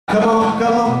Come on,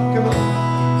 come on, come on.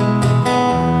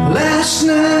 Last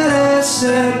night I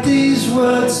said these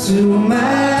words to my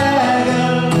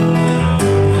girl.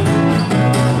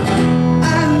 I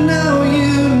know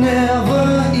you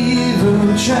never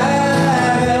even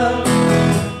tried, girl.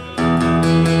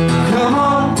 Come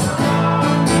on,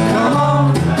 come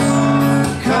on,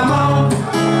 come on,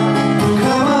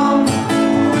 come on.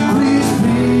 Please,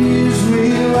 please me,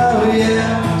 oh yeah,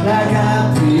 like I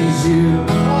please you.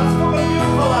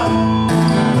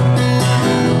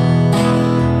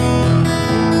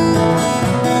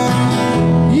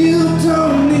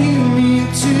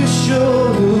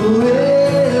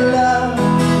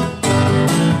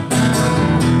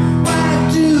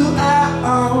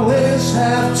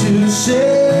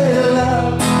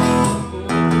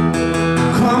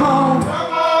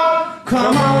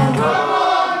 Come on,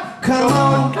 come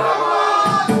on,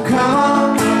 come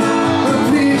on,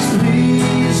 please,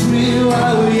 please me,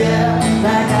 oh yeah,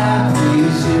 like I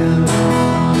please you.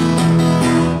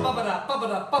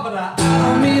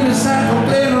 I mean it's like I'm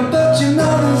blaming, but you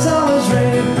know there's always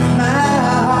rain in my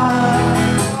heart,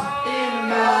 in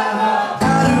my heart. I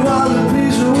do all the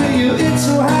pleasing with you, it's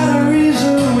so hard to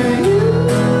reason with you.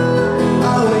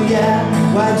 Oh yeah,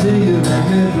 why do you make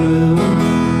me blue?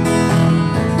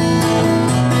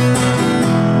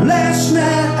 Last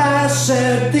night I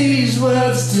said these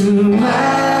words to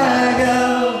my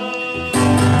girl.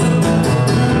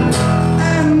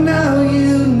 I know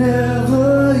you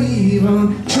never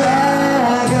even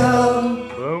tried, girl.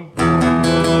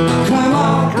 Come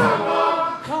on,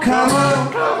 come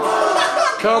on, come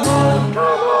on, come on,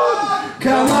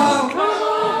 come on.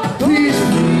 Please,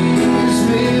 please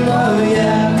me, oh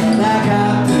yeah, like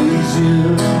I please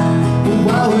you.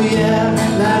 Oh yeah,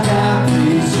 like I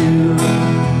please you.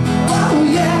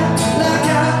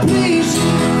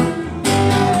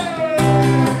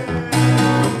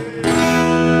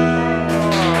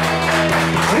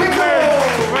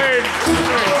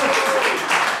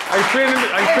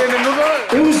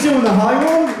 Who was doing the high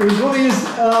one? It was one of his,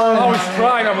 I was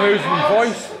trying, I'm losing my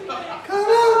voice. Come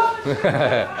on.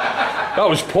 That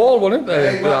was Paul, wasn't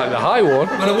it? The high one.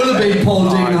 But it would have been Paul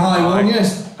doing the high one,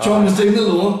 yes. John was doing the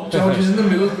low, George was in the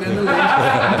middle, playing the lead.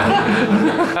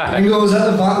 And goes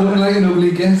at the back looking like an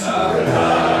ugly guest.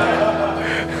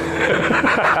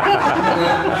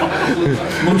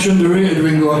 Much underrated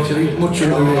Ringo actually, much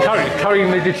underrated. Carrying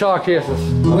the guitar cases.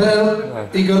 Well,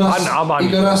 he got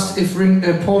asked if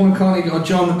Paul McCartney or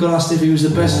John got asked if he was the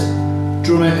best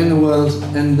drummer in the world,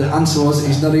 and the answer was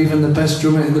he's not even the best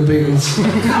drummer in the Beatles.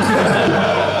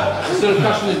 Still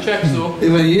cashing the checks though.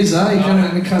 Well, he is, he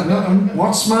can't knock him.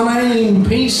 What's my name?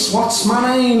 Peace. What's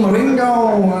my name?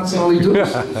 Ringo. That's all he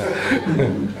does.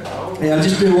 Yeah, I'll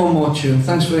just do one more tune.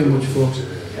 Thanks very much, folks.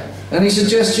 Any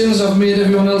suggestions? I've made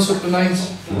everyone else up tonight.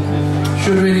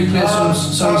 Should really play some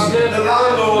songs. The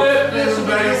landlord is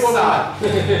very sad.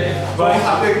 But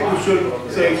I think we should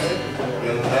sing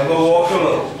You'll Never Walk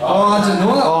Alone. Oh, I didn't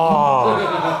know that.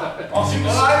 Well,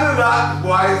 either that,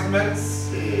 Wise Men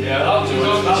Say. Yeah, I'll do it.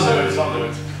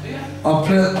 I'll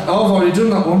play. Oh, I've already done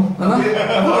that one. Haven't I?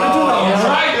 I've already done that one.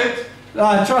 Tried it. I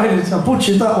tried it. I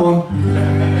butchered that one.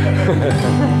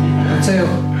 I'll tell you.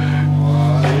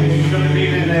 You should have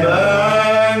been in there.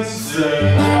 And say.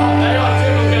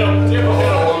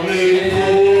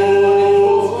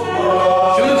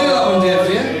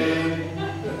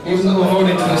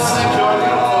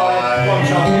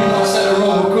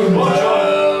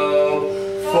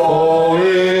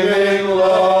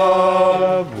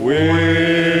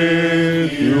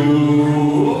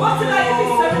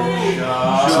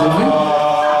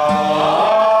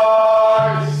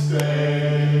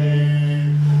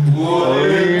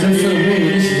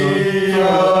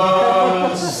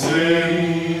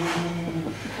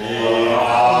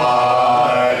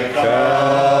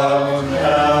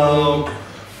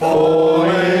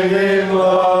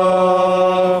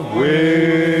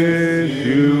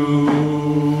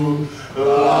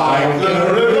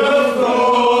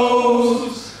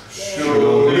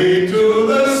 Surely to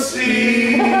the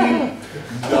sea.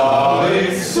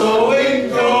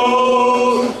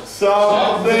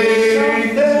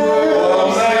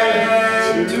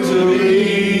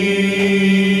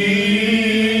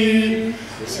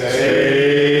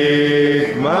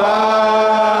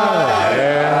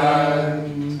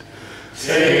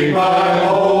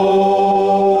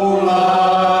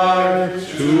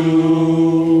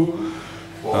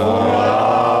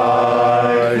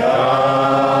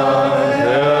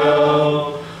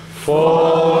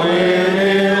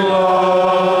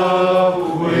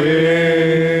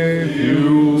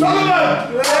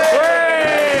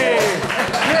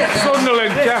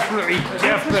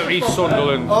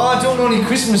 funny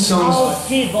Christmas songs. Oh,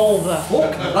 devolver.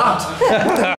 Fuck that.